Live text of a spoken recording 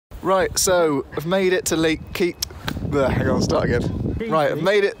Right, so I've made it to hang on, start again. Right, I've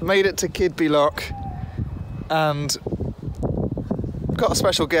made it to Keadby Lock, and I've got a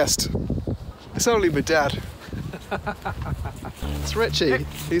special guest. It's only my dad. It's Richie.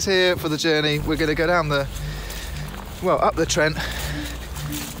 He's here for the journey. We're going to go down up the Trent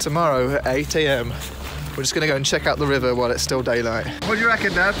tomorrow at 8 AM. We're just going to go and check out the river while it's still daylight. What do you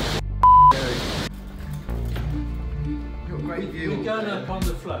reckon, Dad? We're going up on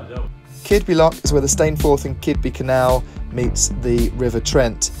the flood, though. Keadby Lock is where the Stainforth and Keadby Canal meets the River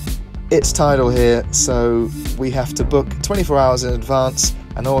Trent. It's tidal here, so we have to book 24 hours in advance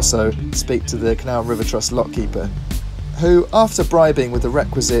and also speak to the Canal River Trust lockkeeper, who, after bribing with the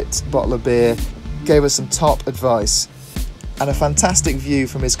requisite bottle of beer, gave us some top advice and a fantastic view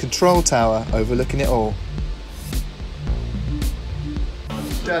from his control tower overlooking it all.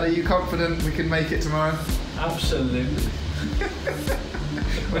 Dad, are you confident we can make it tomorrow? Absolutely.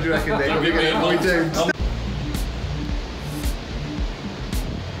 What do you reckon, Nick? Are we doomed?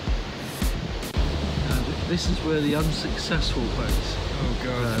 This is where the unsuccessful boats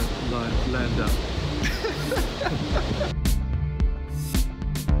land up.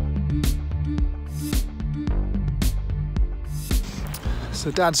 So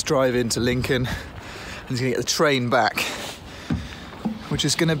Dad's driving to Lincoln and he's going to get the train back, which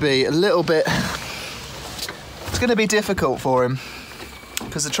is going to be a little bit... It's going to be difficult for him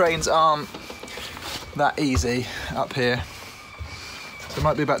because the trains aren't that easy up here. So it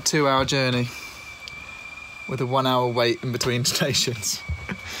might be about a 2-hour journey with a 1-hour wait in between stations.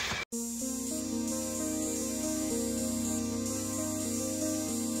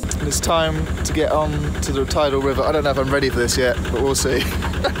 And it's time to get on to the tidal river. I don't know if I'm ready for this yet, but we'll see.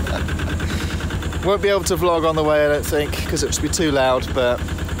 Won't be able to vlog on the way, I don't think, because it'll just be too loud,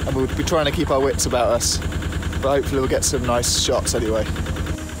 and we'll be trying to keep our wits about us. But hopefully we'll get some nice shots anyway.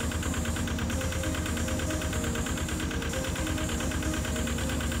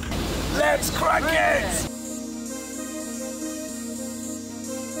 Let's crack it!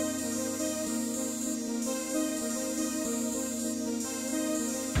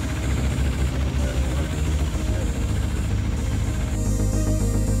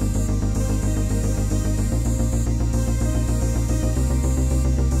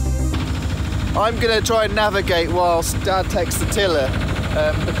 I'm going to try and navigate whilst Dad takes the tiller,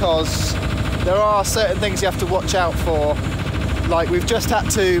 because there are certain things you have to watch out for. Like, we've just had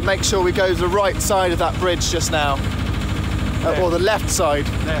to make sure we go to the right side of that bridge just now, or the left side,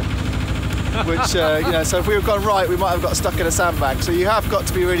 which, so if we had gone right, we might have got stuck in a sandbank. So you have got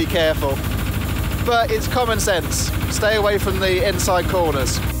to be really careful. But it's common sense. Stay away from the inside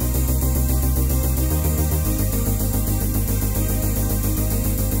corners.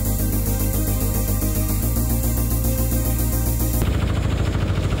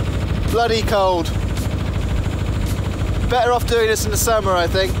 Bloody cold. Better off doing this in the summer, I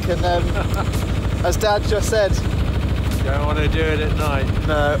think, and as Dad just said. Don't want to do it at night.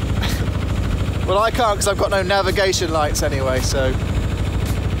 No. Well, I can't because I've got no navigation lights anyway, so.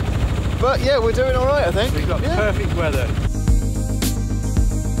 But yeah, we're doing all right, I think. We've got perfect weather.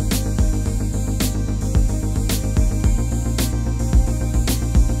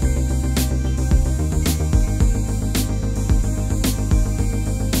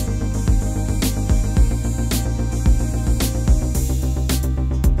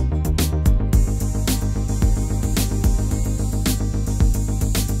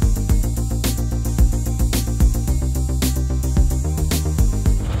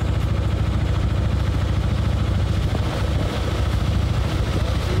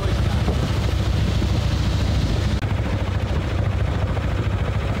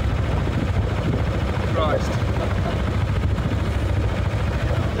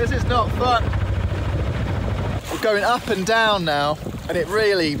 This is not fun. We're going up and down now, and it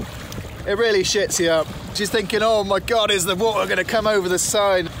really shits you up. She's thinking, oh my God, is the water going to come over the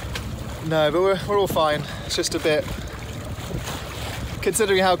side? No, but we're all fine. It's just a bit,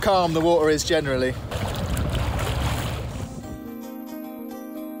 considering how calm the water is generally.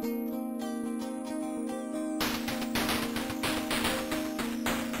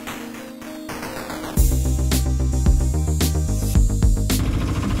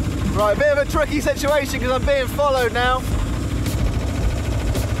 Right, a bit of a tricky situation because I'm being followed now.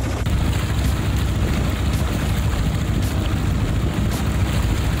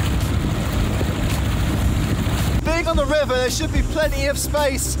 Being on the river, there should be plenty of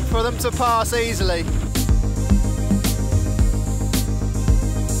space for them to pass easily.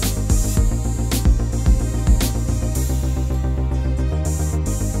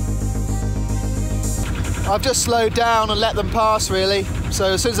 I've just slowed down and let them pass, really.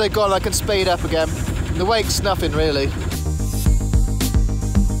 So as soon as they've gone, I can speed up again. The wake's nothing really.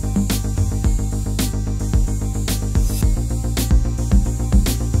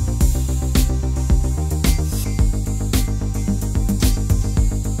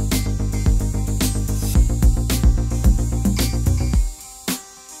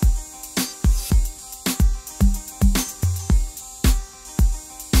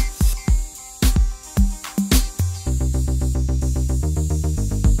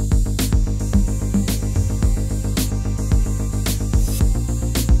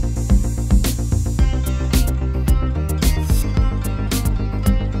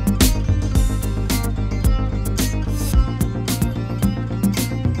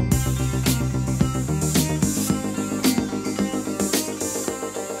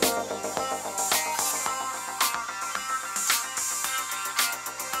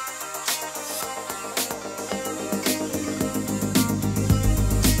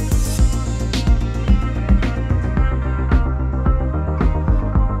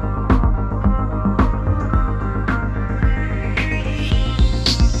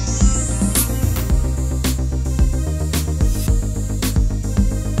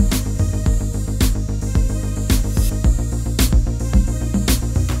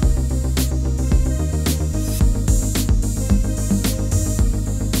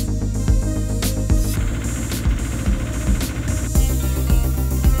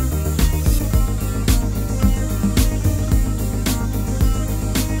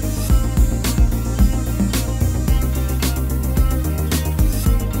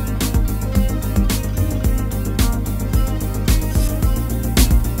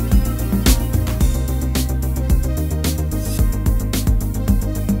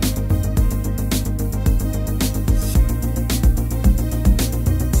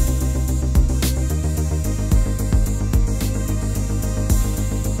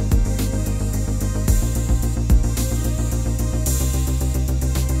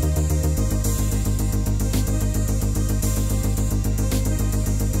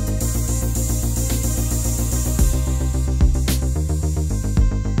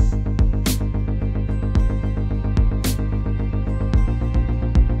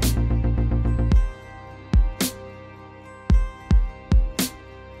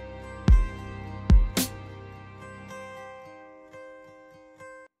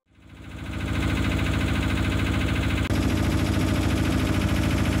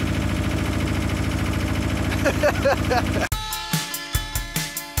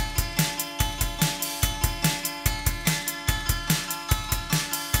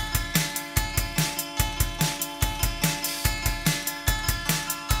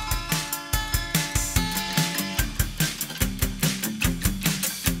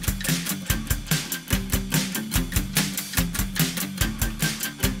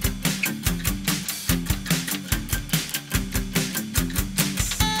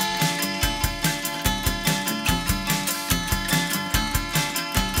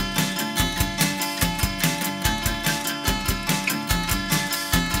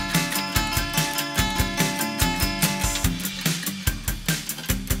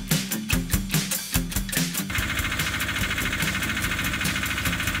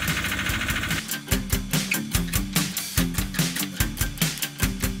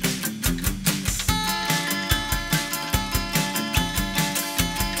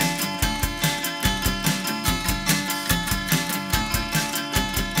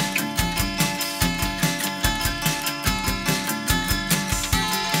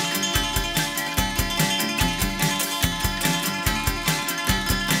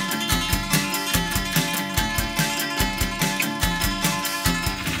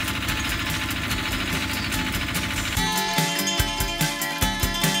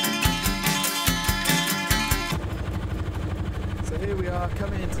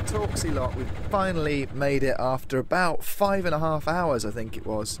 Coming into Torksey Lock. We've finally made it after about 5.5 hours, I think it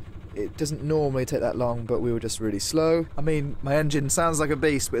was. It doesn't normally take that long, but we were just really slow. I mean, my engine sounds like a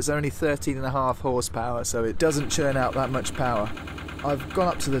beast, but it's only 13.5 horsepower, so it doesn't churn out that much power. I've gone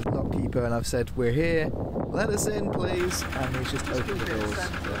up to the lockkeeper and I've said, we're here, let us in please, and he's just opened the doors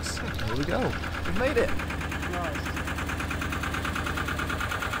for us. Here we go, we've made it.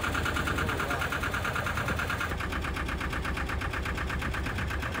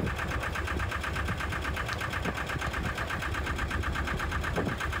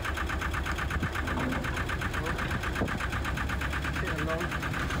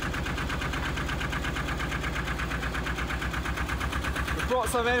 Brought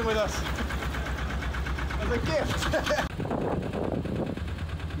some in with us as a gift.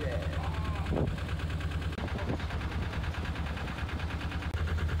 Yeah.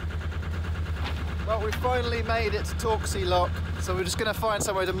 Well, we've finally made it to Torksey Lock, so we're just going to find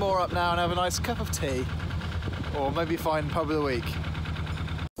somewhere to moor up now and have a nice cup of tea, or maybe find pub of the week.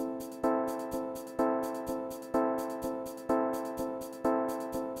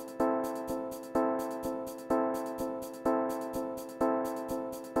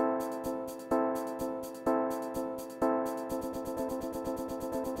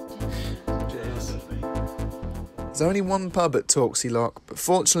 There's only one pub at Torksey Lock, but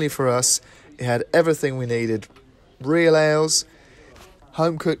fortunately for us, it had everything we needed. Real ales,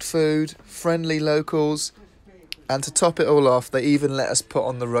 home-cooked food, friendly locals, and to top it all off, they even let us put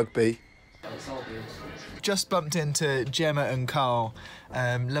on the rugby. Just bumped into Gemma and Carl,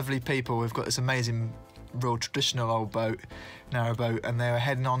 lovely people. We've got this amazing, real traditional old boat, narrowboat, and they were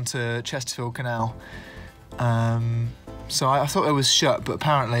heading on to Chesterfield Canal. So I thought it was shut, but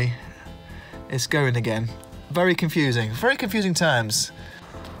apparently it's going again. Very confusing terms.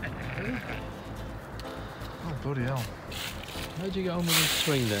 Oh, bloody hell. How did you get on with the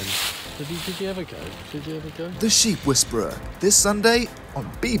swing then? Did you ever go? The Sheep Whisperer, this Sunday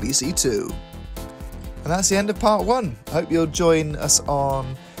on BBC Two. And that's the end of part 1. I hope you'll join us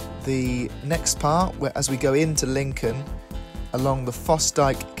on the next part, where as we go into Lincoln along the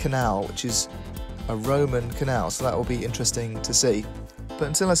Fossdyke Canal, which is a Roman canal, so that will be interesting to see. But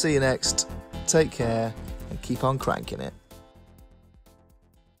until I see you next, take care and keep on cranking it.